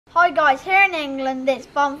Hi guys, here in England it's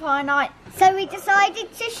bonfire night. So we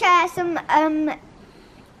decided to share some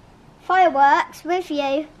fireworks with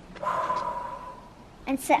you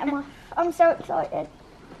and set them off. I'm so excited.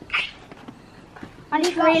 And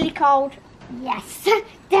it's really cold. Yes,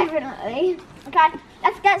 definitely. Okay,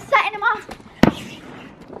 let's get setting them off.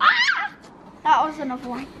 Ah! That was another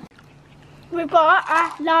one. We've got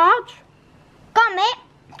a large Comet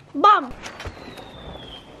bomb.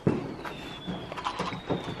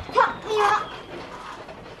 Pop me up.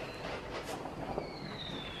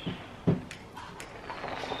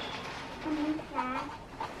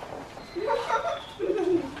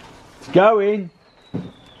 It's going.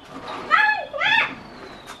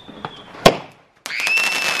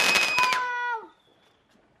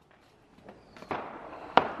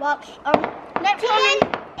 Watch. Next one.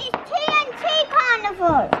 It's TNT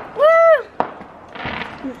Carnival. Woo!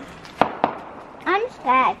 I'm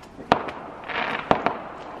scared.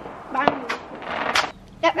 Bang.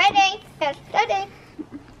 Get ready. Get steady.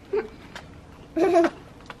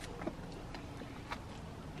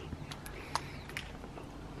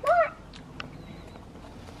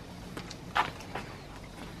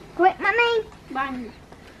 Quick, mummy. Bang.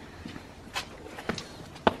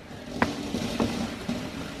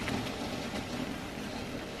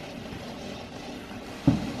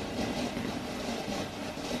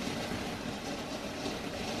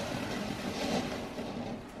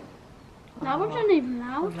 That wasn't even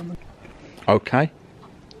loud. Okay.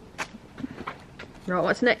 Right,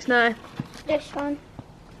 what's next now? This one.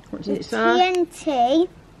 What does it say? TNT.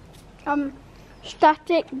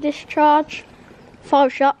 Static discharge.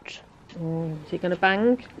 5 shots. Oh, is it going to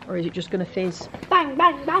bang or is it just going to fizz? Bang,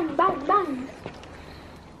 bang, bang, bang, bang.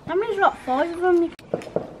 That means like 5 of them.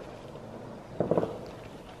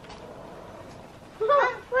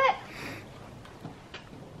 Quick.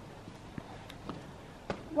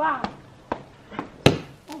 Wow.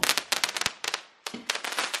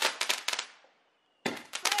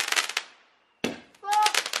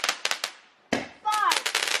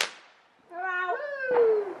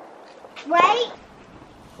 Wait. Wait.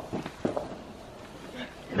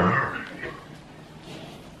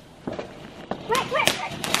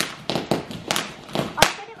 I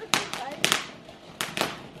said it would be close.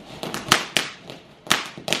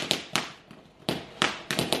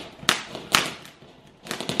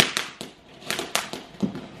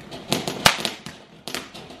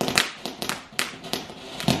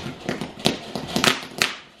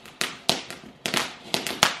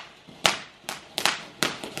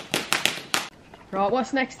 Right,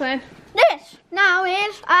 what's next then? This now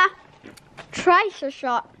is a tracer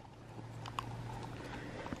shot.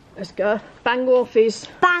 Let's go. Bang or fizz?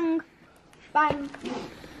 Bang. Bang.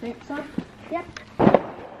 Think so? Yep.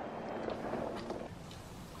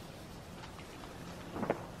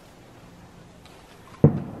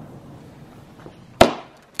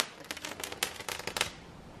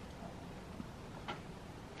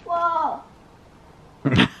 Whoa.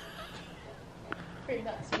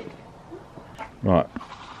 Right.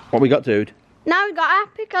 What we got, dude? Now we got a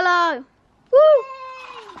piccolo. Woo!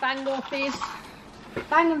 Bang or fizz?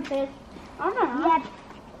 Bang and fizz. I don't know. Yeah.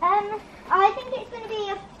 I think it's going to be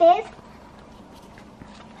a fizz.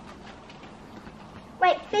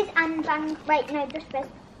 Wait, fizz and bang. Wait, no, just fizz.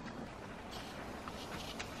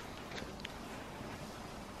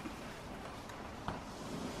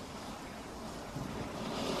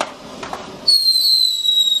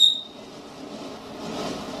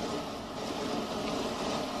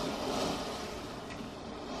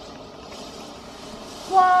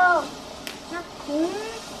 Whoa, that's cool.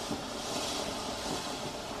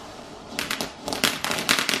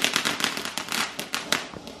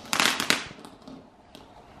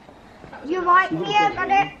 You're right, Mia, got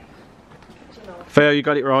it. Theo, you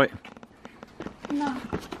got it right. No.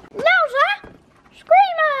 Nowza!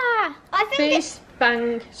 Screamer! I think Fizz,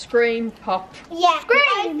 bang, scream, pop. yeah, Scream.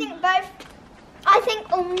 I think both. I think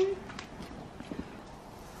Come in,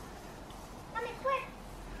 quick.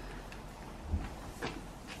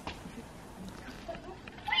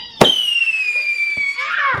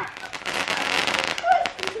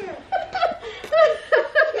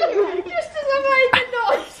 Just as I made the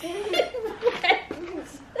noise.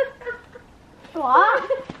 What?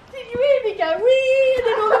 Did you hear me go wee and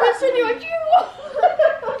then all of a sudden you went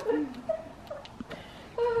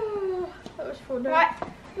oh, that was fun. Right.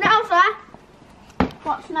 Nowza.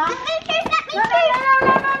 What's now? Let me choose. No.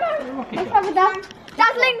 Let's have a dance.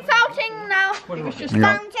 Dazzling felting now. It was just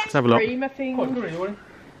Right. Let's have a look. screamer thing. What's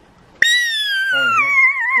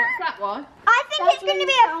that one? I think it's going to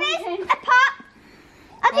be a fizz, a pop.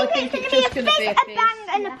 I think it's going to be a fizz, a bang,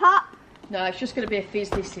 and a pop. No, it's just going to be a fizz,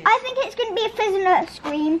 this is. I think it's going to be a fizz and a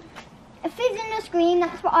scream. A fizz and a scream,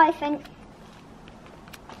 that's what I think.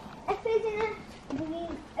 A fizz and a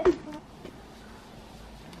scream.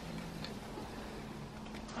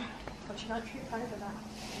 God, you don't trip over that.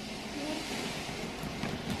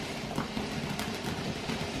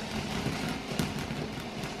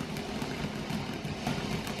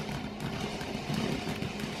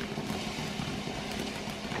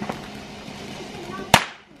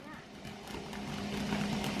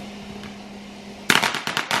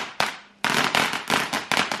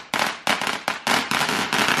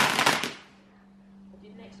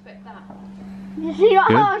 You see what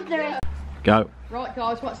Good. hard there is? Go. Right,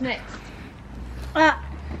 guys, what's next?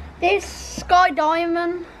 This sky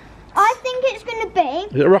diamond. I think it's going to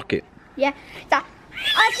be... Is it a rocket? Yeah. That.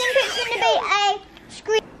 I think it's going to be a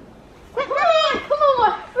scream. Come on, come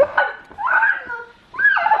on, run,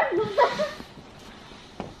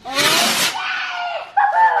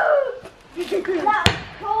 That's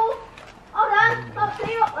cool. Hold on, I'll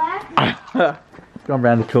see you up there. Gone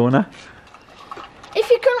round the corner. If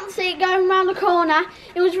you couldn't see it going around the corner,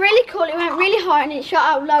 it was really cool. It went really high and it shot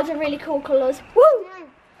out loads of really cool colours. Woo!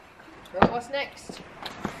 Right, what's next?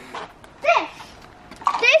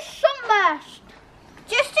 This sunburst.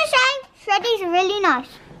 Just to say, Shreddies are really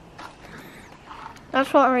nice.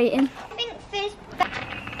 That's what we're eating. I think fizz... Oh,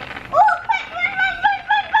 quick, run, run, run,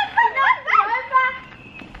 run, run, run, run,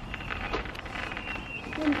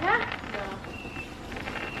 run.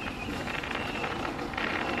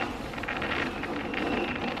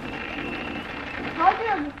 How do you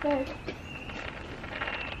understand?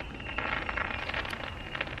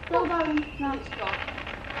 No, no.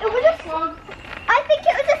 It was a frog. I think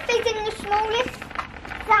it was a fizz in the smallest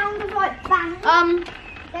sound of like bang.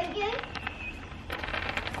 Don't you?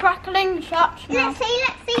 Crackling shots now. Let's see,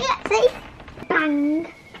 let's see, let's see.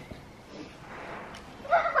 Bang.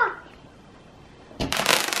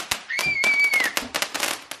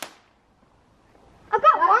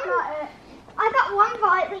 I got one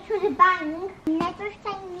right, which was a bang. Never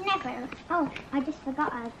say never. Oh, I just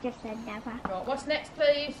forgot I just said never. Right, what's next,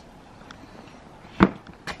 please?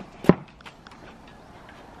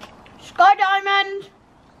 Sky diamond.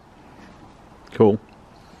 Cool.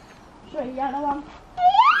 Show you the other one.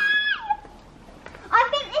 I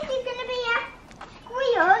think this is going to be a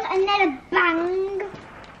squeal and then a bang.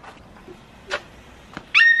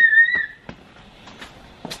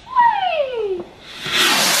 Whee!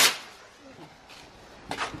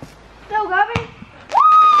 Still going.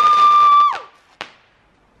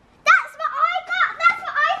 That's what I got. That's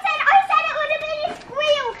what I said. I said it would have been a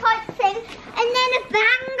squeal type thing and then a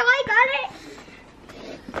bang. I got it.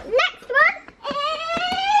 Next one is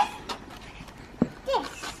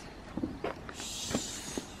this.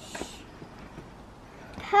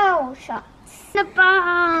 Pearl shots. A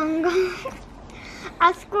bang.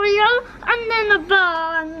 A squeal and then a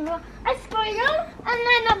bang. A squeal and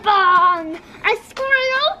then a bang. A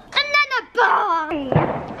squeal and then a bang.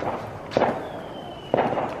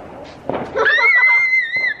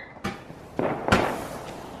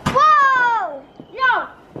 Whoa! No,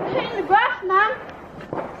 it's hitting the grass, man.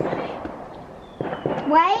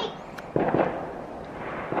 Wait.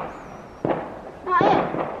 Not it.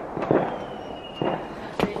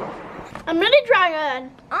 A mini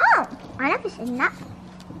dragon. Oh, I never seen that.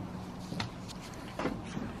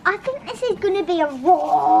 I think this is going to be a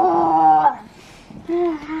roar.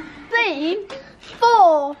 Scene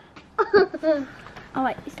 4. Oh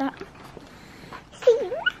wait, is that?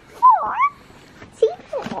 Scene 4. Scene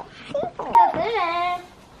 4. Scene 4.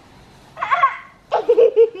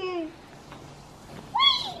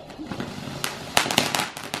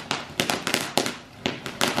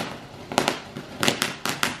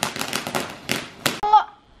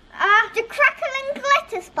 The crackling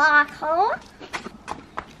glitter sparkle.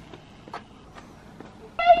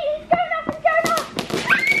 Hey, it's going up, it's going up.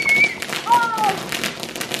 Oh.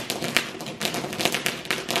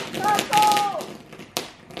 Sparkle.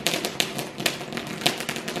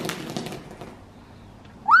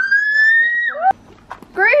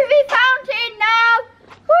 Groovy fountain now.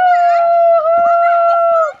 Woo!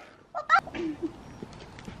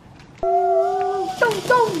 Dum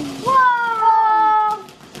dum. Whoa!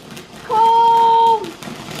 Cool.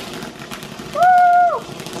 Woo!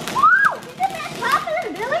 Woo! There's a bit of purple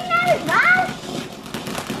and blue in there as well.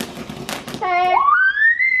 Hey.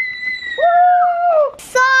 Woo!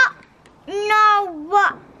 So, no,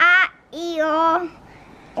 what at you?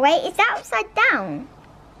 Wait, is that upside down?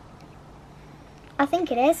 I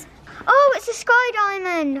think it is. Oh, it's a sky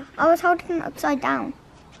diamond. I was holding it upside down.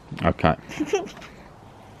 Okay.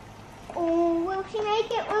 Oh, will she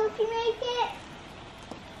make it? Will she make it?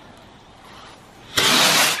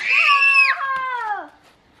 Whoa!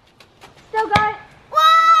 Still going.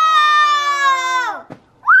 Whoa!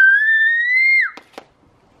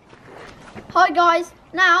 Hi guys,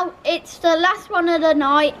 now it's the last one of the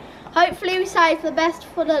night. Hopefully we save the best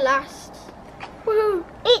for the last. Woohoo!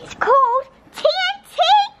 It's called TNT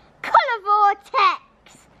Colour Vortex.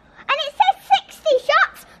 And it says 60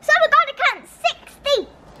 shots, so we're going to count 60.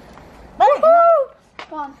 Woohoo!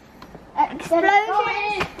 Come on. Explosion.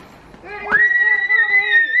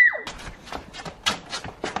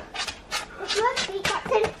 Let's see,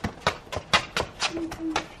 Captain.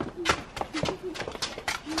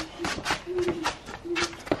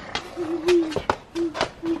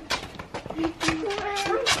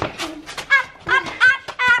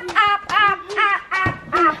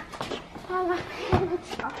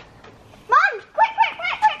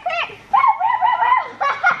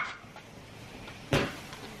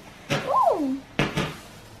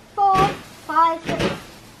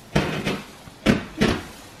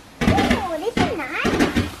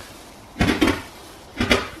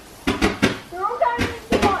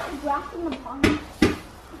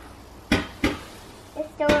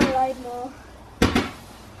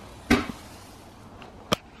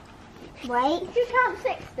 Wait. Did you count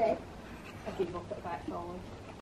 60? I give up at about 5.